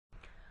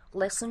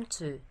Lesson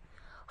 2.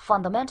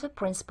 Fundamental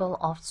Principle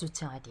of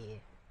Juche Idea.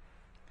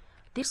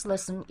 This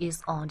lesson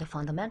is on the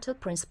fundamental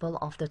principle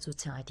of the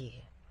Juche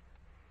idea.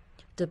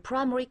 The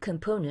primary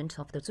component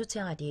of the Juche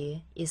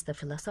idea is the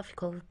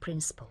philosophical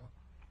principle.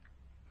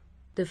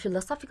 The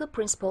philosophical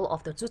principle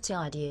of the Juche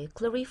idea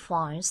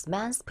clarifies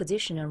man's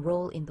position and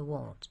role in the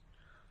world.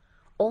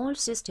 All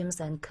systems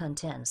and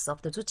contents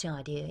of the Juche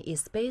idea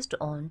is based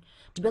on,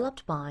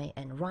 developed by,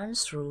 and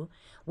runs through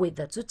with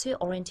the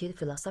Juche-oriented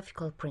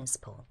philosophical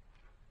principle.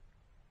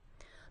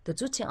 The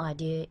Juche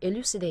idea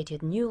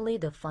elucidated newly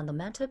the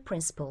fundamental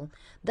principle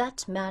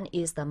that man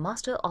is the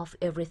master of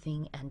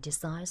everything and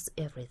decides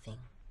everything.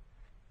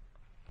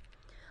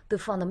 The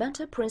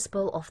fundamental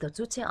principle of the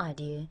Juche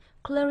idea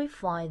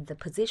clarified the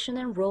position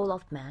and role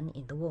of man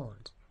in the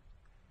world.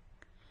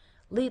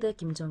 Leader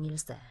Kim Jong-il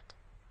said,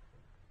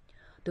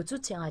 "The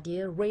Juche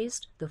idea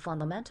raised the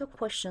fundamental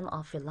question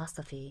of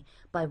philosophy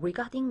by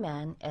regarding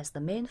man as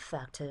the main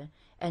factor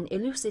and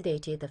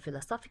elucidated the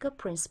philosophical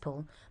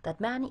principle that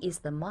man is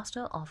the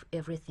master of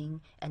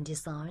everything and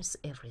decides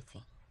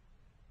everything."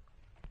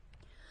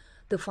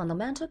 The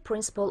fundamental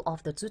principle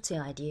of the Juche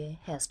idea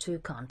has two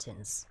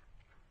contents.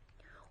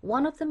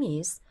 One of them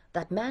is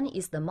that man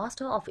is the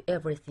master of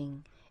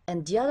everything,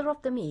 and the other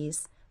of them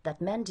is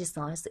that man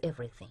decides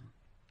everything.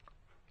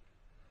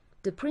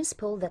 The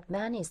principle that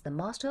man is the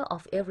master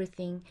of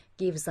everything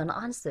gives an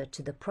answer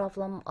to the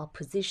problem of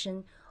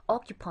position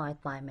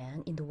occupied by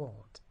man in the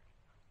world.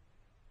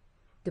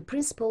 The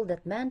principle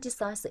that man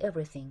decides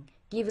everything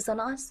gives an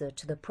answer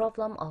to the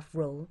problem of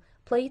role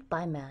played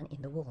by man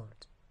in the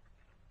world.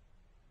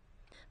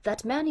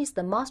 That man is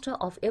the master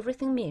of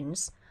everything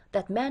means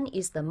that man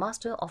is the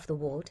master of the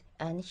world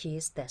and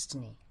his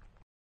destiny.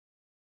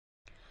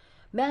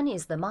 Man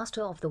is the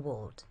master of the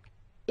world.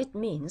 It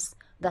means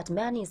that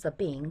man is a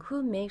being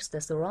who makes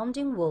the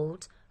surrounding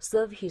world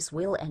serve his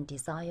will and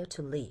desire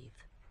to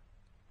live.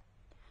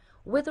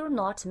 Whether or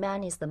not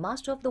man is the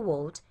master of the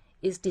world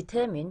is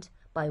determined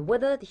by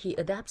whether he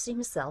adapts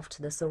himself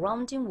to the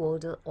surrounding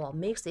world or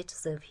makes it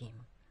serve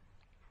him.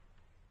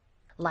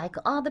 Like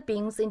other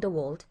beings in the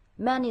world,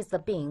 man is a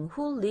being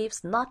who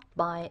lives not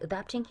by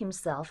adapting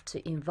himself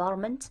to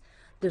environment,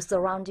 the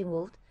surrounding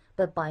world,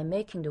 but by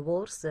making the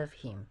world serve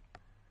him.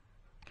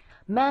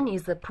 Man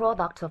is a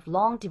product of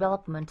long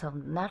development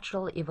of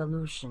natural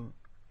evolution.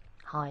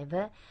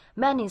 However,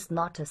 man is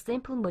not a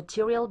simple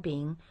material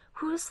being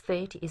whose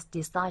fate is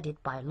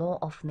decided by law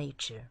of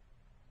nature.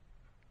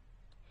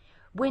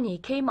 When he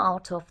came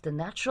out of the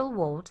natural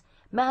world,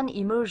 man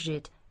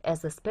emerged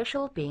as a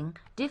special being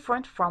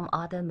different from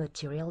other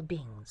material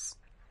beings.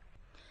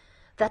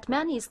 That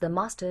man is the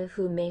master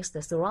who makes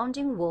the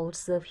surrounding world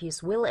serve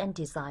his will and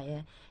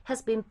desire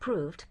has been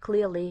proved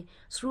clearly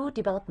through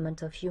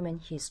development of human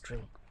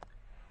history.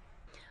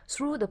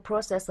 Through the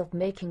process of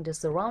making the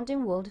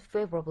surrounding world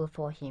favorable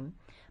for him,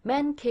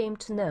 man came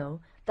to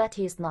know that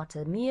he is not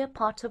a mere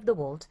part of the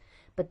world,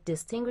 but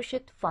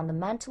distinguished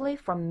fundamentally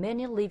from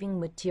many living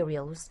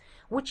materials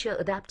which are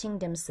adapting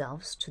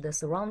themselves to the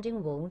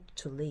surrounding world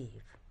to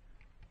live.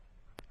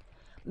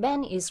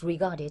 Man is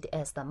regarded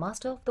as the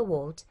master of the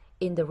world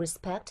in the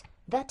respect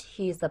that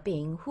he is a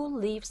being who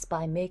lives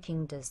by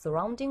making the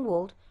surrounding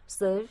world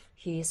serve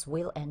his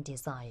will and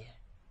desire.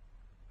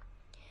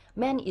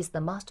 Man is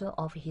the master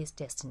of his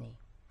destiny.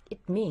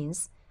 It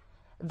means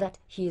that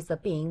he is a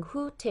being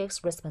who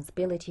takes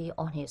responsibility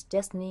on his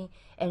destiny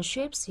and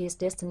shapes his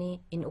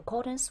destiny in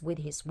accordance with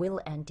his will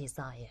and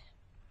desire.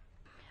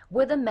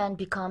 Whether man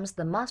becomes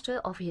the master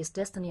of his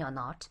destiny or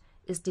not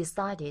is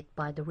decided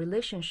by the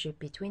relationship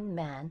between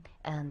man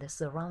and the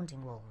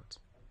surrounding world.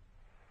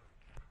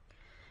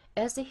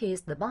 As he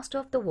is the master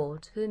of the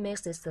world who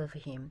makes it serve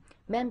him,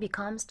 man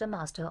becomes the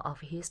master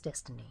of his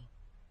destiny.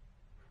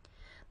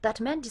 That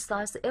man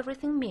decides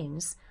everything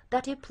means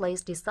that he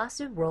plays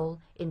decisive role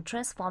in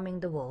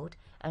transforming the world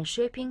and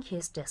shaping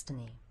his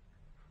destiny.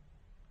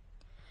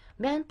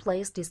 Man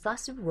plays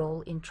decisive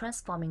role in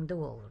transforming the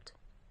world.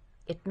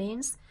 It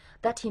means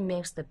that he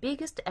makes the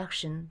biggest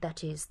action,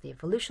 that is, the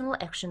evolutional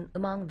action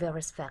among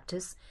various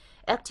factors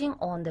acting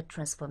on the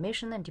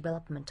transformation and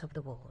development of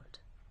the world.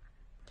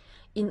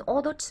 In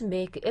order to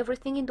make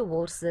everything in the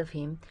world serve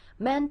him,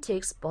 man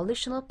takes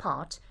volitional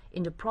part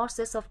in the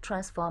process of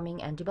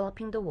transforming and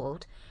developing the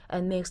world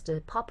and makes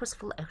the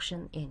purposeful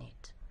action in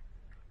it.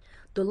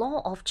 The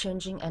law of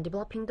changing and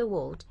developing the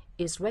world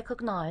is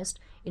recognized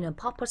in a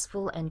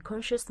purposeful and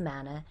conscious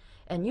manner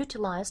and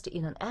utilized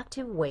in an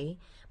active way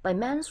by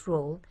man's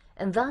role,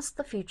 and thus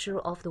the future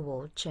of the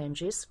world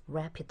changes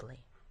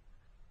rapidly.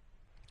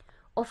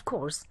 Of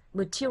course,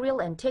 material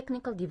and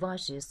technical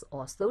devices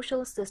or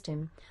social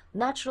system,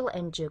 natural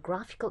and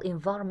geographical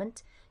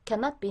environment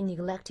cannot be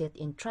neglected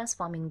in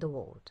transforming the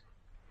world.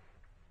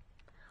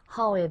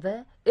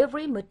 However,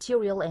 every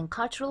material and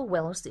cultural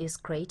wealth is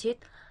created,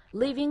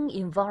 living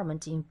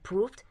environment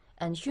improved,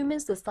 and human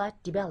society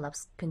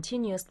develops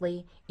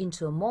continuously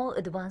into a more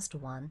advanced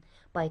one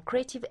by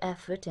creative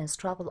effort and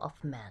struggle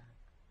of man.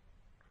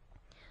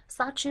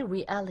 Such a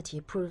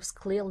reality proves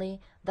clearly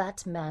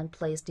that man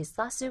plays a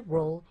decisive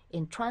role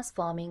in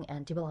transforming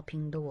and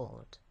developing the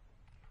world.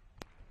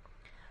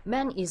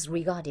 Man is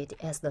regarded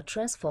as the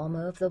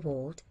transformer of the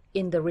world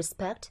in the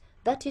respect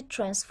that it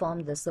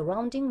transforms the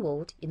surrounding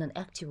world in an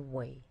active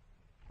way.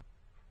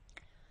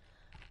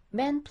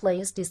 Man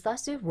plays a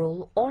decisive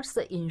role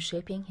also in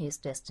shaping his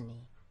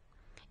destiny.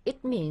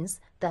 It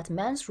means that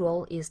man's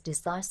role is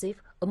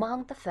decisive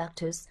among the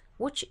factors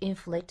which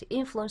inflict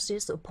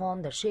influences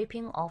upon the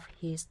shaping of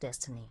his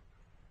destiny.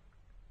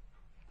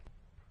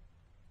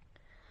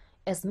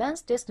 As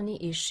man's destiny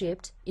is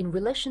shaped in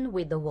relation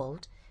with the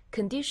world,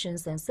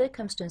 conditions and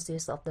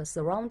circumstances of the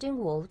surrounding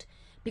world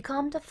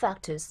become the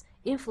factors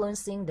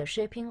influencing the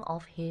shaping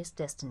of his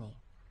destiny.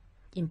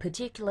 In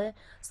particular,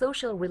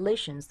 social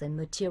relations and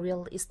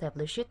material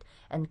established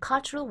and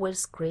cultural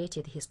ways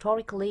created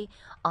historically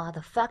are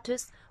the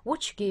factors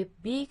which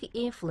give big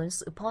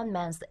influence upon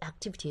man's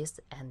activities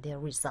and their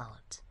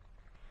result.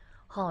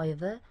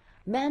 However,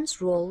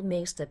 man's role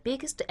makes the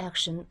biggest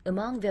action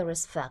among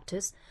various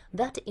factors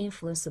that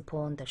influence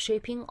upon the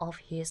shaping of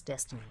his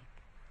destiny.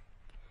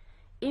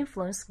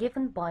 Influence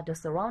given by the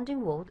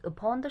surrounding world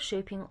upon the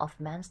shaping of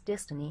man's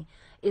destiny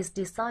is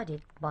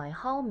decided by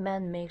how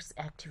man makes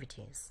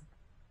activities.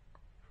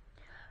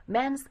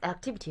 Man's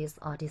activities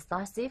are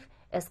decisive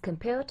as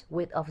compared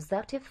with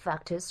objective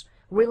factors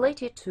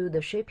related to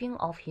the shaping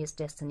of his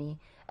destiny,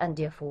 and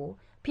therefore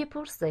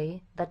people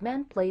say that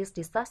man plays a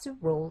decisive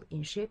role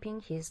in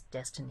shaping his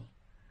destiny.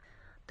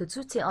 The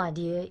Juche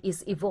idea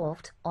is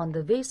evolved on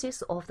the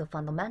basis of the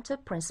fundamental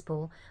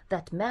principle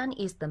that man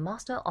is the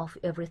master of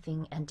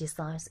everything and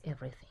decides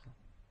everything.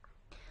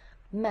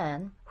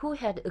 Man, who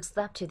had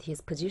accepted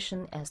his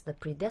position as the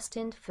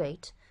predestined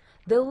fate,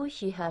 though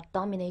he had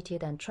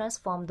dominated and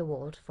transformed the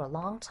world for a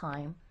long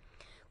time,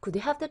 could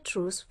have the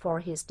truth for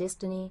his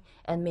destiny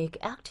and make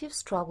active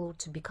struggle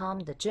to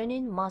become the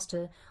genuine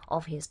master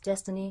of his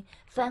destiny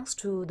thanks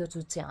to the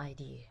Juche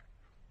idea.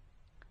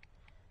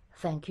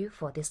 Thank you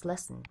for this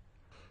lesson.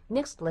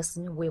 Next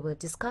lesson we will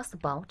discuss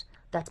about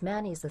that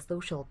man is a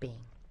social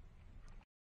being.